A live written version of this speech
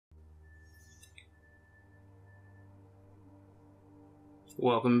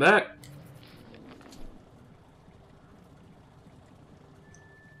Welcome back.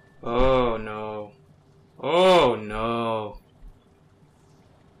 Oh no. Oh no.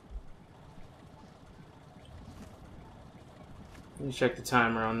 Let me check the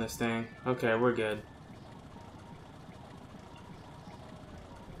timer on this thing. Okay, we're good.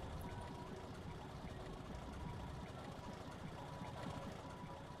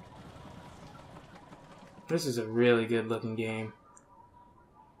 This is a really good looking game.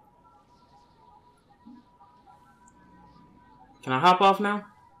 Can I hop off now?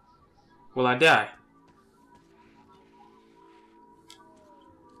 Will I die?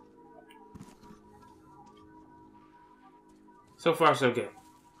 So far, so good.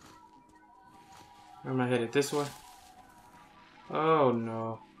 Where am I headed? This way? Oh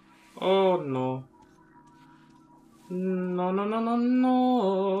no. Oh no. No, no, no, no,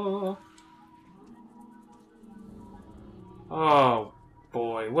 no. Oh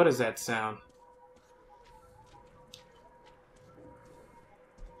boy, what is that sound?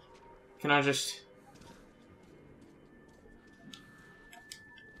 Can I just...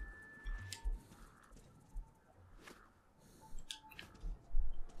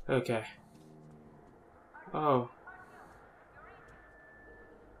 Okay. Oh.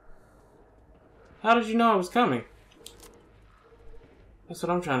 How did you know I was coming? That's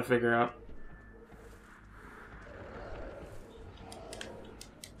what I'm trying to figure out.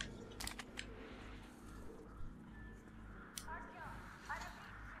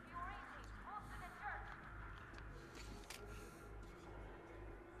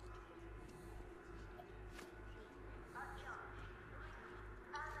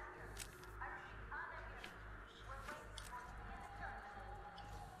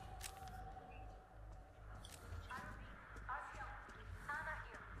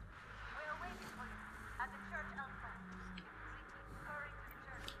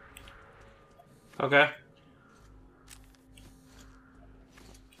 Okay.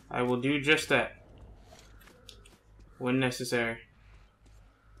 I will do just that. When necessary.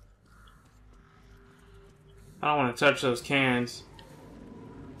 I don't want to touch those cans.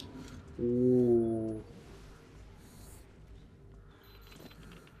 Ooh.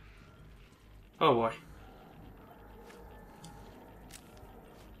 Oh boy.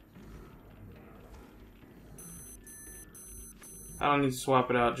 I don't need to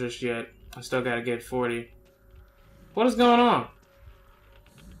swap it out just yet. I still gotta get 40. What is going on?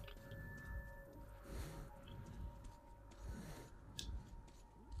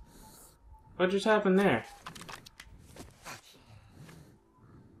 What just happened there?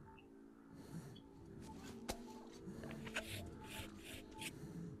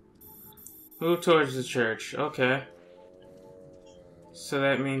 Move towards the church. Okay. So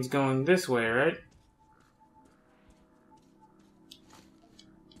that means going this way, right?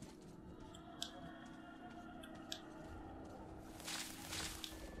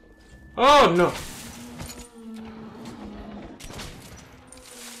 Oh no!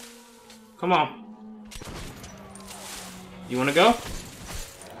 Come on. You wanna go?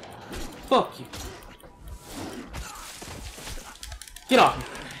 Fuck you. Get off me.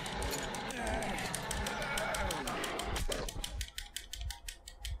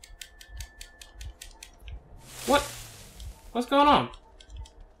 What? What's going on?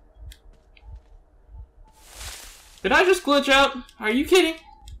 Did I just glitch out? Are you kidding?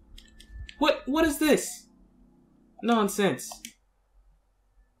 What is this? Nonsense.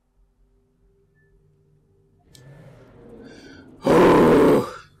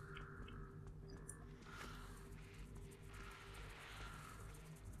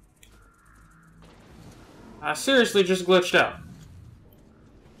 I seriously just glitched out.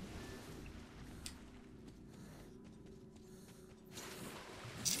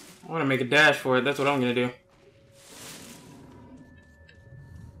 I want to make a dash for it. That's what I'm gonna do.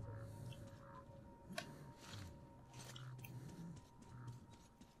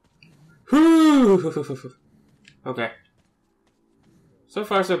 Okay. So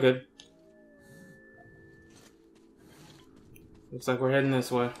far, so good. Looks like we're heading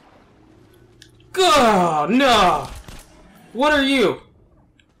this way. God, no! What are you?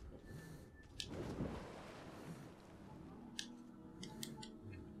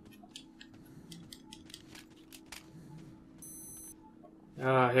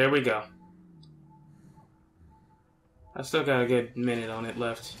 Here we go. I still got a good minute on it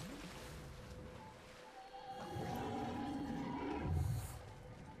left.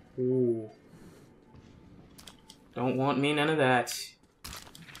 Ooh. Don't want me none of that.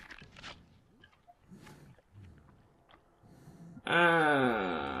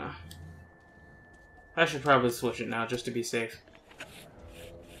 I should probably switch it now just to be safe.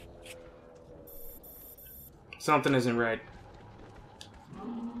 Something isn't right.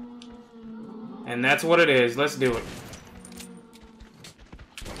 And that's what it is. Let's do it.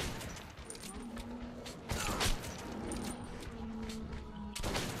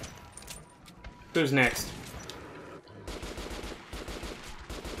 Who's next?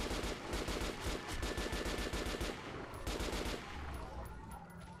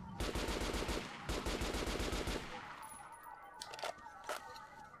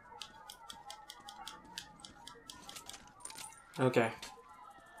 Okay.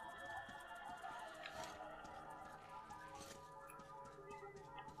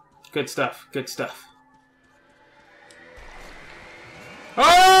 Good stuff. Good stuff.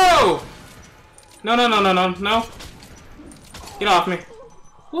 Oh! No, no, no, no, no, no. Get off me.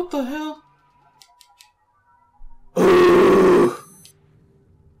 What the hell?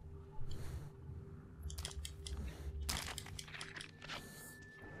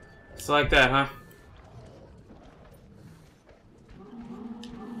 It's like that, huh?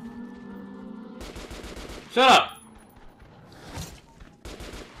 Shut up!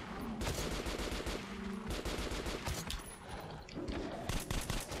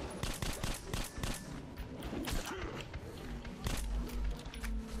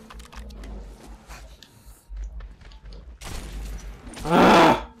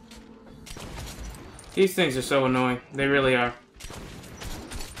 Ah! These things are so annoying. They really are.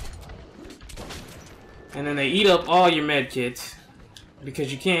 And then they eat up all your med kits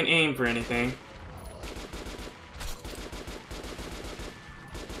because you can't aim for anything.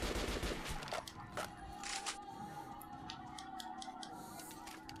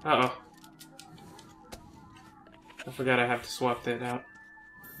 Uh-oh. I forgot I have to swap that out.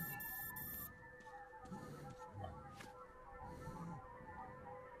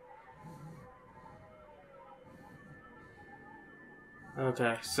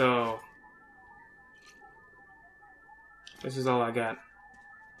 Okay, so this is all I got.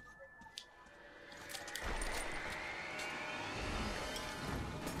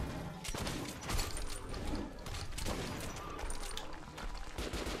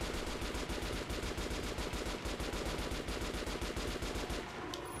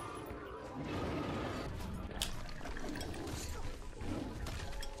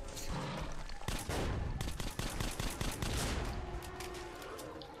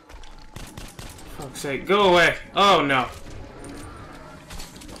 For fuck's sake, go away! Oh no!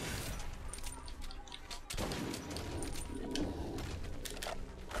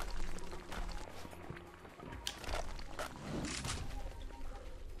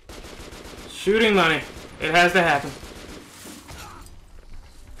 Shooting money. It has to happen.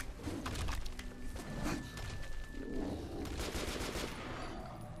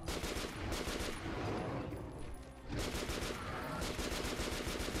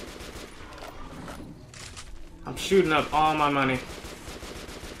 I'm shooting up all my money.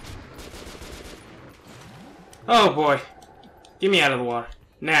 Oh boy. Get me out of the water.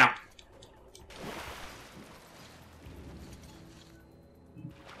 Now.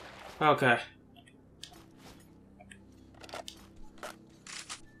 Okay.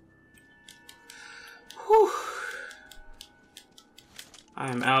 Whew. I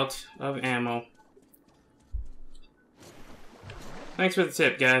am out of ammo. Thanks for the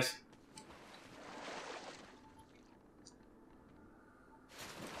tip, guys.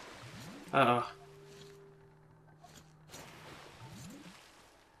 Uh-oh.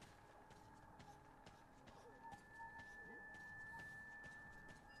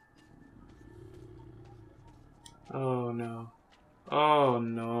 Oh no. Oh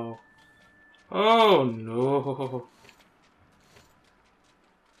no. Oh no.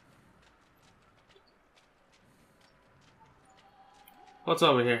 What's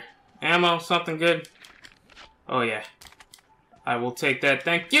over here? Ammo? Something good? Oh yeah. I will take that,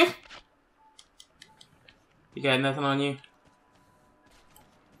 thank you! You got nothing on you?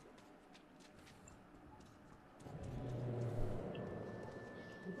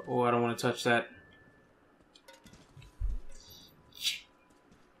 Oh, I don't want to touch that.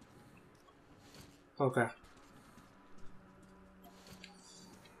 Okay.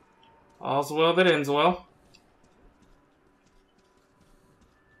 All's well that ends well.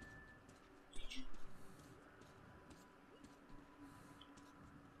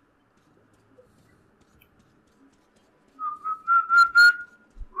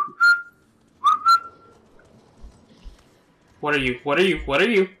 What are you? What are you? What are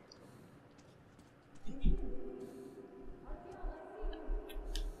you?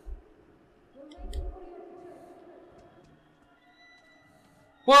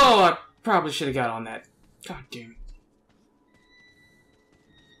 Whoa, I probably should have got on that. God damn it.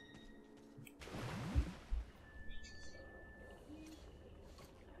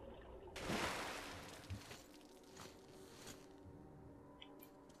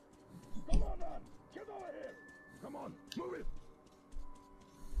 Come on, move it.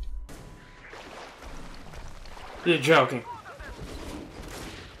 You're joking.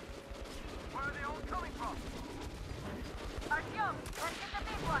 Where are they all coming from? Artyom, let's get the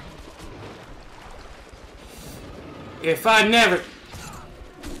big one. If I never...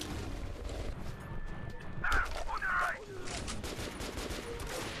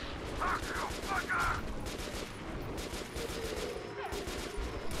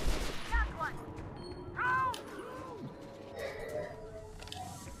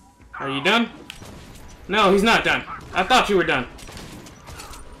 Are you done? No, he's not done. I thought you were done.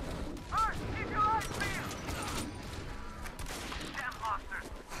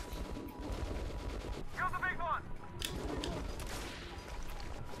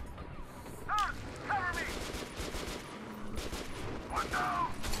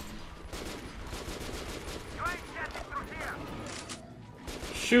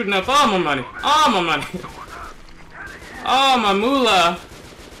 Shooting up all my money. All my money. All my moolah.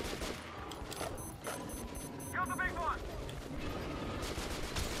 You're the big one.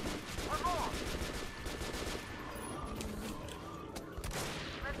 One more.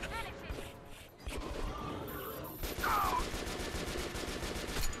 Let's finish it.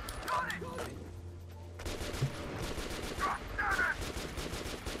 Got it.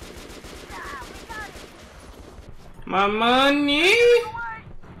 Yeah, we got it. My money.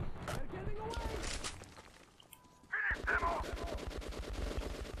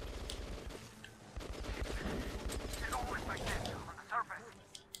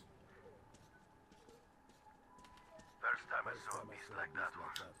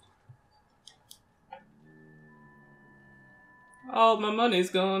 All my money's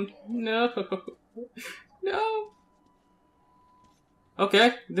gone. No. No.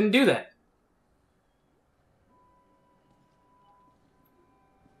 Okay, then do that.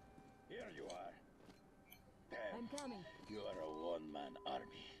 Here you are. I'm coming. You are a one-man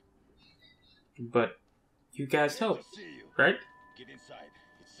army. But you guys help, Good to see you. right? Get inside.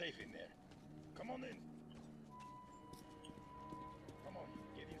 It's safe in there. Come on in. Come on,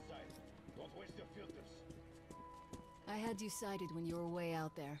 get inside. Don't waste your filters. I had you sighted when you were way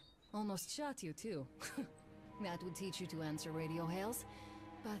out there. Almost shot you, too. That would teach you to answer radio hails.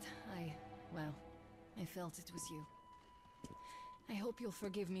 But well, I felt it was you. I hope you'll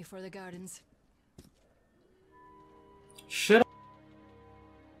forgive me for the gardens. Should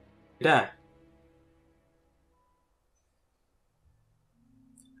I die?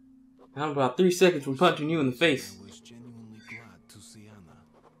 I'm about 3 seconds from punching you in the face. I was genuinely glad to see Anna,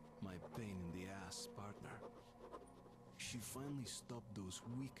 my pain in the ass partner. She finally stopped those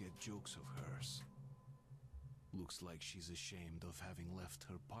wicked jokes of hers. Looks like she's ashamed of having left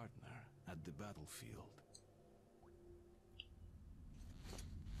her partner at the battlefield.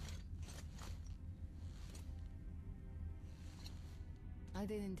 I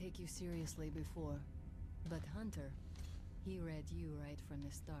didn't take you seriously before, but Hunter, he read you right from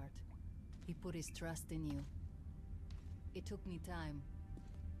the start. He put his trust in you. It took me time.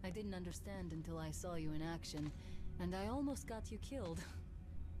 I didn't understand until I saw you in action, and I almost got you killed.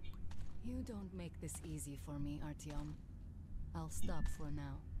 You don't make this easy for me, Artyom. I'll stop for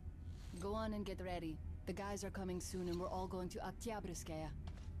now. Go on and get ready. The guys are coming soon and we're all going to Oktyabrskaya.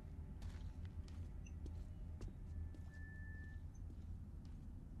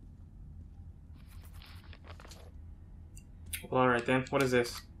 Well, alright then. What is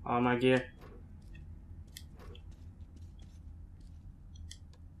this? All my gear.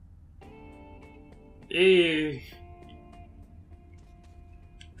 Ew.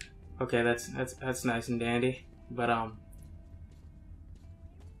 Okay, that's nice and dandy. But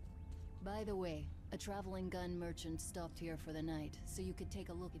By the way, a traveling gun merchant stopped here for the night, so you could take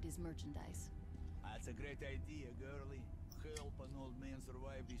a look at his merchandise. That's a great idea, girlie. Help an old man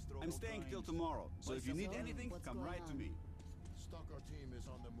survive these troubled I'm staying till tomorrow, so if you need anything, What's come going right to on? me. Stalker team is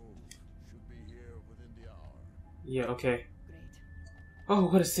on the move. Should be here within the hour. yeah, okay. Great. Oh,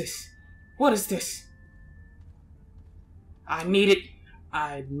 what is this? What is this? I need it.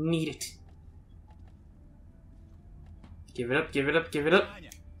 I need it. Give it up, give it up, give it up. Anya,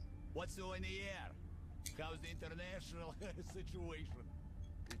 what's new in the air? How's the international situation?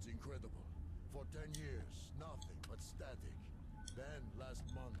 It's incredible. For 10 years, nothing but static. Then, last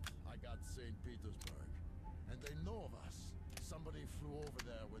month, I got St. Petersburg. And they know of us. Somebody flew over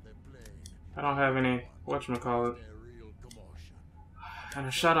there with a plane. I don't have any whatchamacallit. A real commotion. And I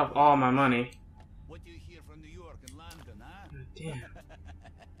shot up all my money. What do you hear from New York and London, huh? Damn.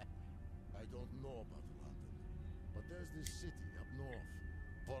 I don't know about London. But there's this city up north.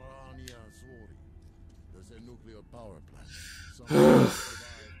 Porania Zori. There's a nuclear power plant. Somebody survived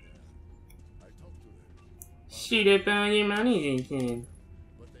there. I talked to them. Shoot up all your money then.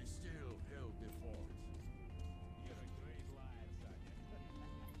 but they still held the fort. You're a great liar,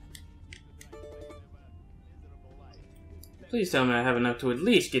 Sergeant. You could write plays about miserable life. Please tell me I have enough to at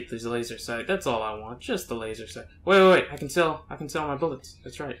least get this laser sight. That's all I want. Just the laser sight. Wait. I can sell my bullets.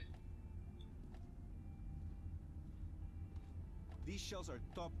 That's right. These shells are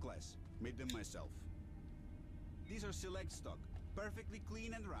top class. Made them myself. These are select stock. Perfectly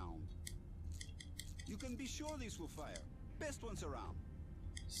clean and round. You can be sure these will fire. Best ones around.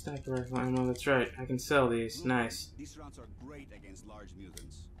 Sniper rifle ammo. That's right. I can sell these. Look, Nice. These rounds are great against large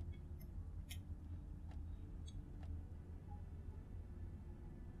mutants.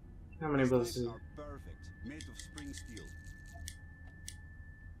 How many bullets These is are perfect. Made of spring steel.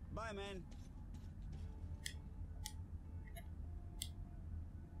 Bye, man.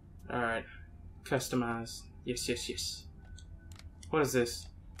 Alright. Customize. Yes. What is this?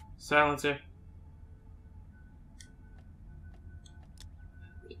 Silencer?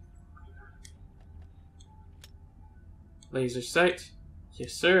 Laser sight?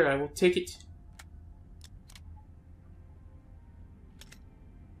 Yes, sir. I will take it.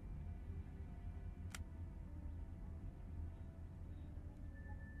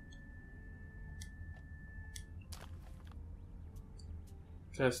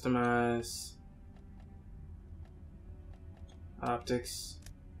 Customize. Optics.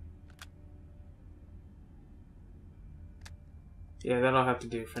 Yeah, that'll have to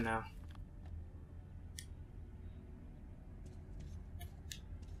do for now.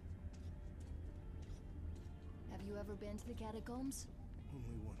 Have you ever been to the catacombs?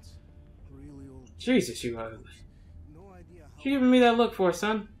 Only once. Really old. Jesus, you ugly. No idea how What you giving me that look for,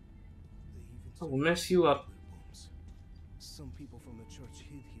 son? they even I will mess you up. bombs. Some people from the church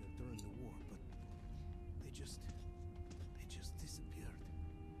hid here during the war, but they just disappeared.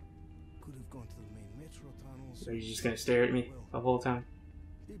 Could have gone to the main metro tunnels. Are you just gonna stare at me the whole time?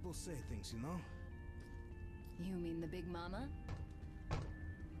 People say things, you know? You mean the Big Mama?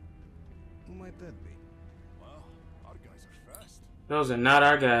 Who might that be? Well, our guys are fast. Those are not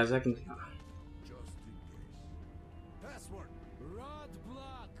our guys. I can. Just in case. Password.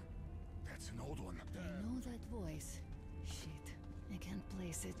 Roadblock! That's an old one. I know that voice. Shit, I can't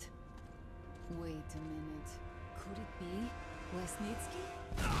place it. Wait a minute. Could it be Lesnitsky?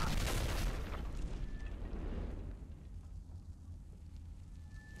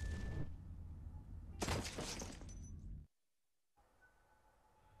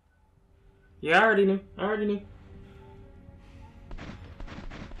 Yeah, I already knew.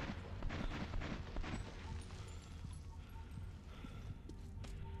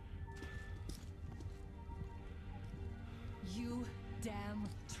 You damn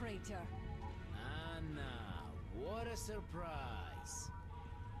traitor. Anna, what a surprise.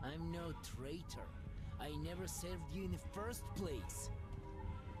 I'm no traitor. I never served you in the first place.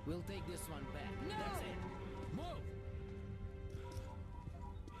 We'll take this one back. No! That's it. Move!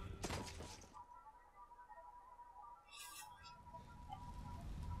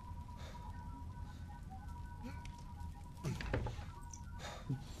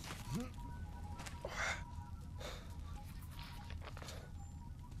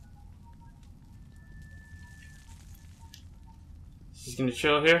 He's gonna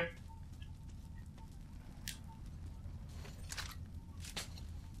chill here.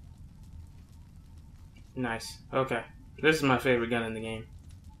 Nice. Okay. This is my favorite gun in the game.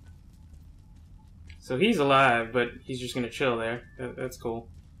 So he's alive, but he's just gonna chill there. That's cool.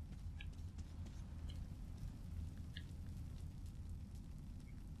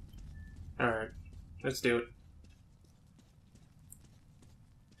 Alright. Let's do it.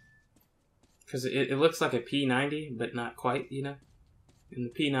 Because it looks like a P90, but not quite, you know? And the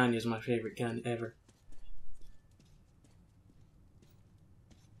P90 is my favorite gun ever.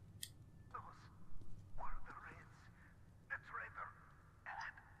 Those were the Reds. The traitor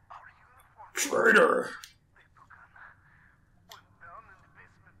had our uniform. Traitor! They took Anna. Went down in the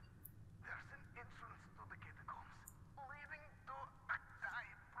basement. There's an entrance to the catacombs leading to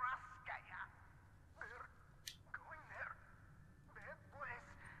Praskaya. They're going there. That place.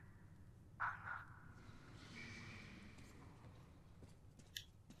 Anna.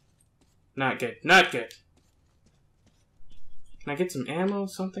 Not good. Not good. Can I get some ammo?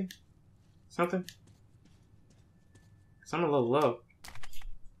 Something? Something? Because I'm a little low.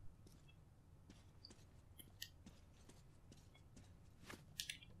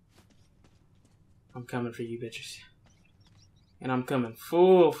 I'm coming for you bitches. And I'm coming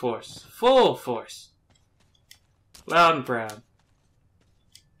full force. Full force. Loud and proud.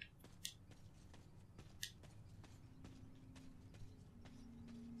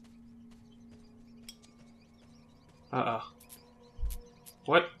 Uh-oh.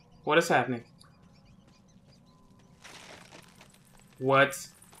 What? What is happening? What?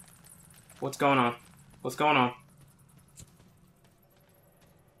 What's going on? What's going on?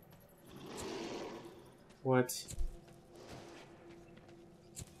 What?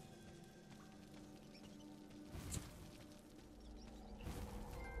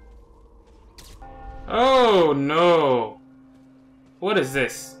 Oh no! What is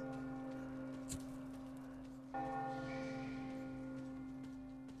this?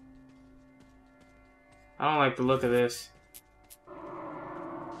 I don't like the look of this.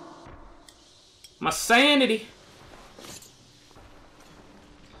 My sanity!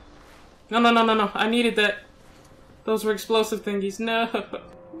 No, no, no, no, no. I needed that. Those were explosive thingies. No!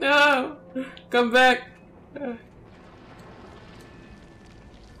 No! Come back!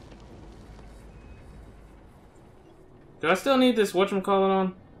 Do I still need this whatchamacallit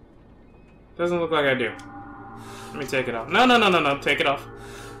on? Doesn't look like I do. Let me take it off. No, no, no, no, no. Take it off.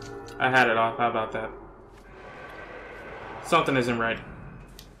 I had it off. How about that? Something isn't right.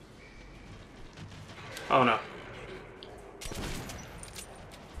 Oh no.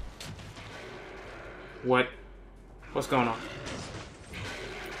 What? What's going on?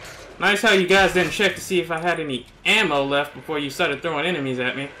 Nice how you guys didn't check to see if I had any ammo left before you started throwing enemies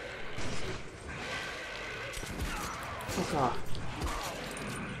at me. Oh god.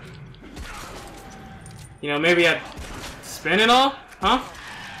 You know, maybe I'd spin it all? Huh?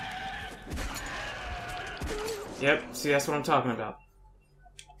 Yep, see, that's what I'm talking about.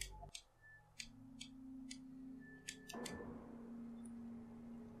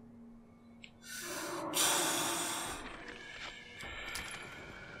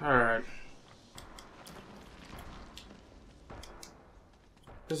 Alright.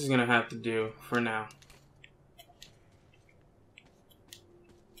 This is gonna have to do for now.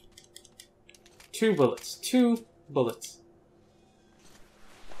 2 bullets. 2 bullets.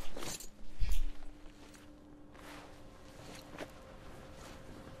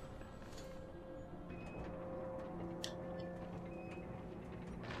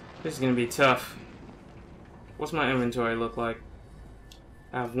 This is gonna be tough. What's my inventory look like?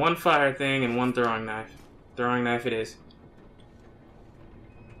 I have 1 fire thing and 1 throwing knife. Throwing knife it is.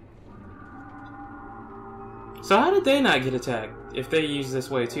 So how did they not get attacked if they use this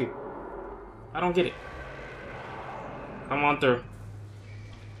way too? I don't get it. Come on through.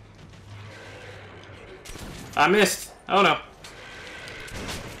 I missed. Oh no.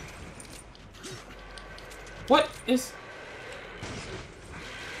 What is...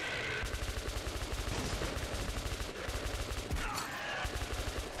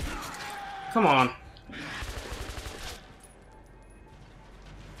 Come on.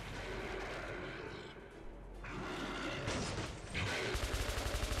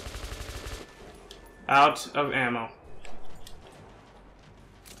 Out of ammo.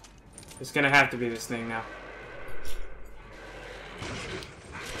 It's gonna have to be this thing now.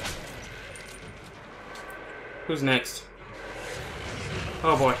 Who's next?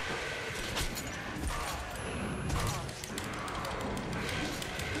 Oh boy.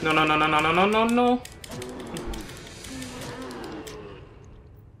 No, no, no, no, no, no, no, no, no.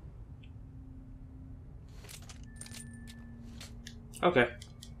 Okay.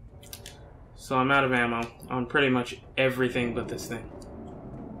 So I'm out of ammo on pretty much everything but this thing.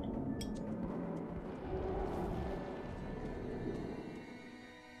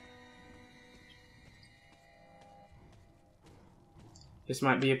 This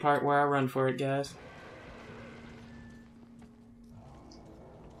might be a part where I run for it, guys.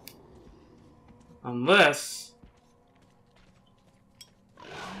 Unless...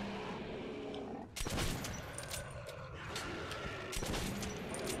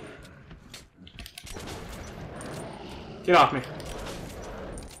 Get off me.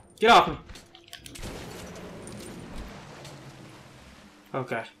 Get off me.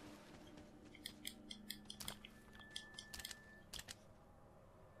 Okay.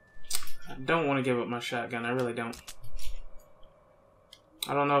 I don't want to give up my shotgun. I really don't.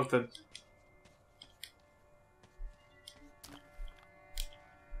 I don't know if the...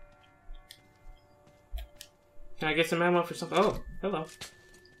 Can I get some ammo for something? Oh, hello.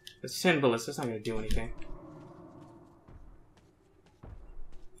 It's 10 bullets. That's not going to do anything.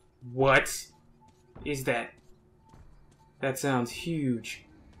 What is that? That sounds huge.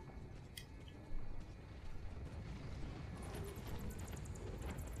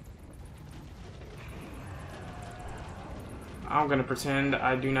 I'm gonna pretend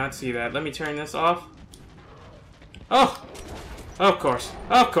I do not see that. Let me turn this off. Oh! Of course.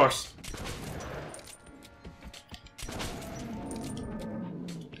 Of course.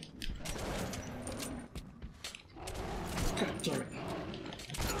 God damn it.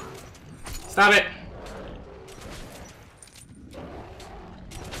 Stop it!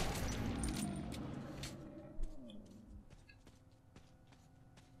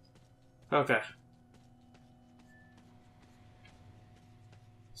 Okay.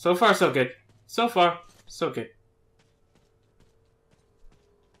 So far, so good. So far, so good.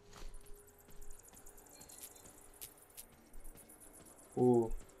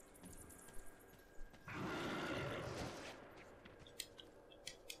 Ooh.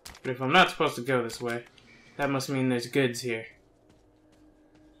 But if I'm not supposed to go this way, that must mean there's goods here.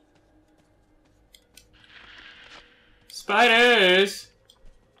 Spiders!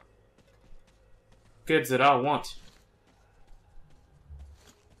 Goods that I'll want.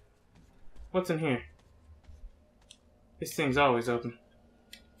 What's in here? This thing's always open.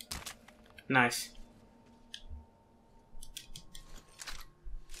 Nice.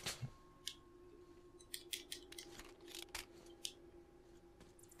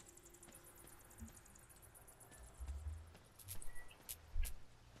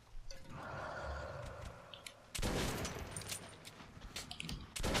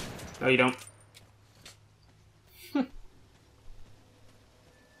 No, you don't.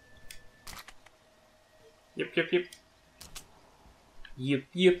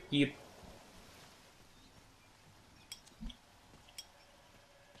 Yep. Yep.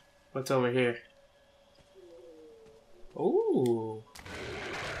 What's over here? Ooh.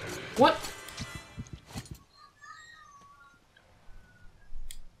 What?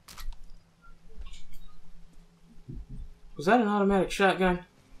 Was that an automatic shotgun?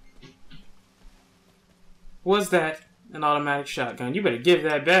 Was that an automatic shotgun? You better give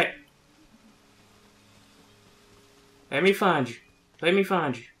that back. Let me find you. Let me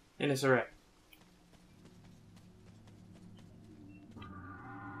find you. And it's a wrap.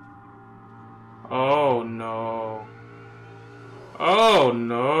 Oh no. Oh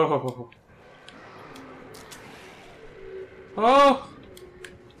no. Oh.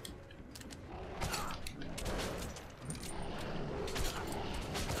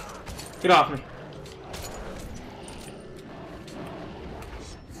 Get off me.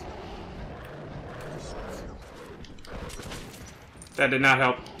 That did not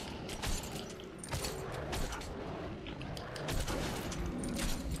help.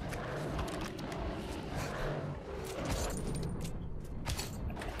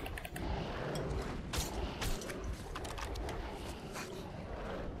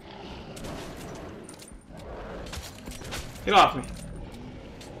 Get off me.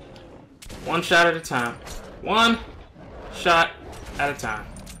 One shot at a time. One shot at a time.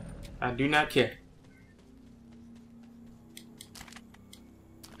 I do not care.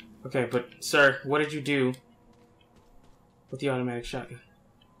 Okay, but sir, what did you do with the automatic shotgun?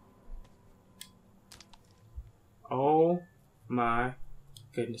 Oh my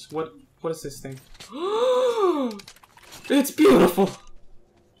goodness. What is this thing? It's beautiful.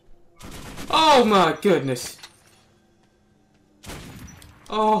 Oh my goodness.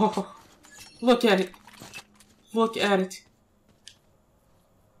 Oh, look at it. Look at it.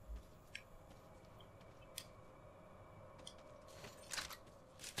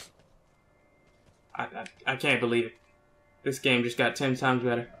 I can't believe it. This game just got 10 times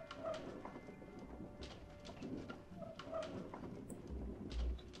better.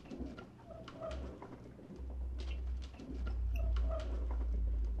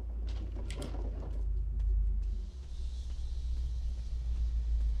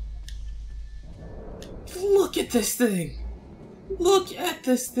 Look at this thing! Look at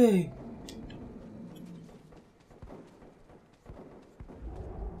this thing!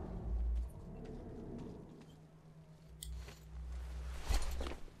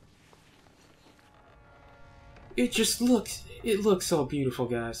 It looks so beautiful,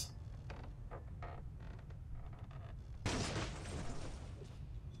 guys.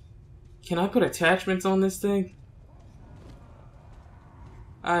 Can I put attachments on this thing?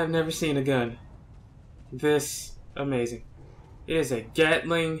 I have never seen a gun this amazing. It is a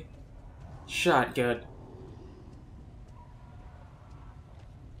Gatling shotgun.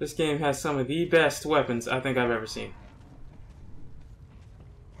 This game has some of the best weapons I think I've ever seen.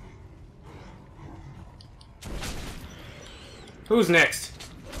 Who's next?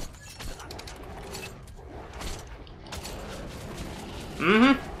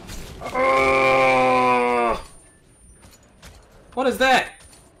 Oh! What is that?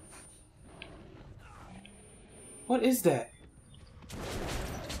 What is that?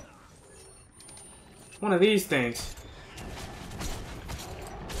 One of these things.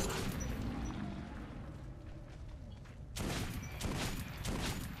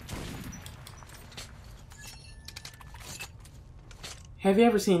 Have you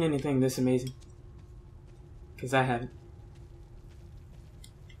ever seen anything this amazing? Because I haven't.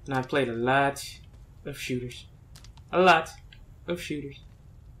 And I've played a lot of shooters. A lot of shooters.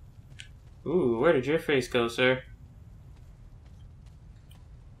 Ooh, where did your face go, sir?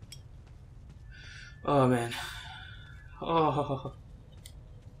 Oh, man. Oh.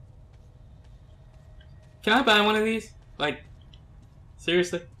 Can I buy one of these? Like,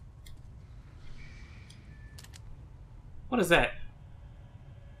 seriously? What is that?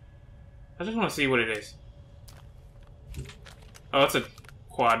 I just want to see what it is. Oh, it's a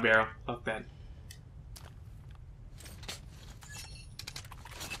quad barrel. Fuck that.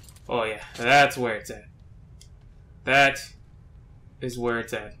 Oh yeah, that's where it's at. That is where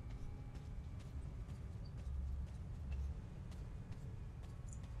it's at.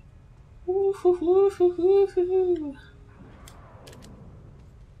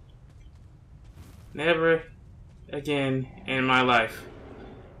 Never again in my life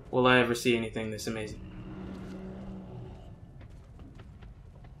will I ever see anything this amazing.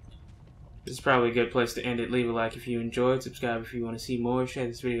 This is probably a good place to end it. Leave a like if you enjoyed, subscribe if you want to see more, share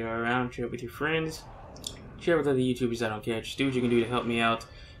this video around, share it with your friends, share it with other YouTubers I don't care. Just do what you can do to help me out.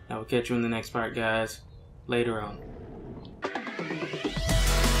 I will catch you in the next part, guys. Later on.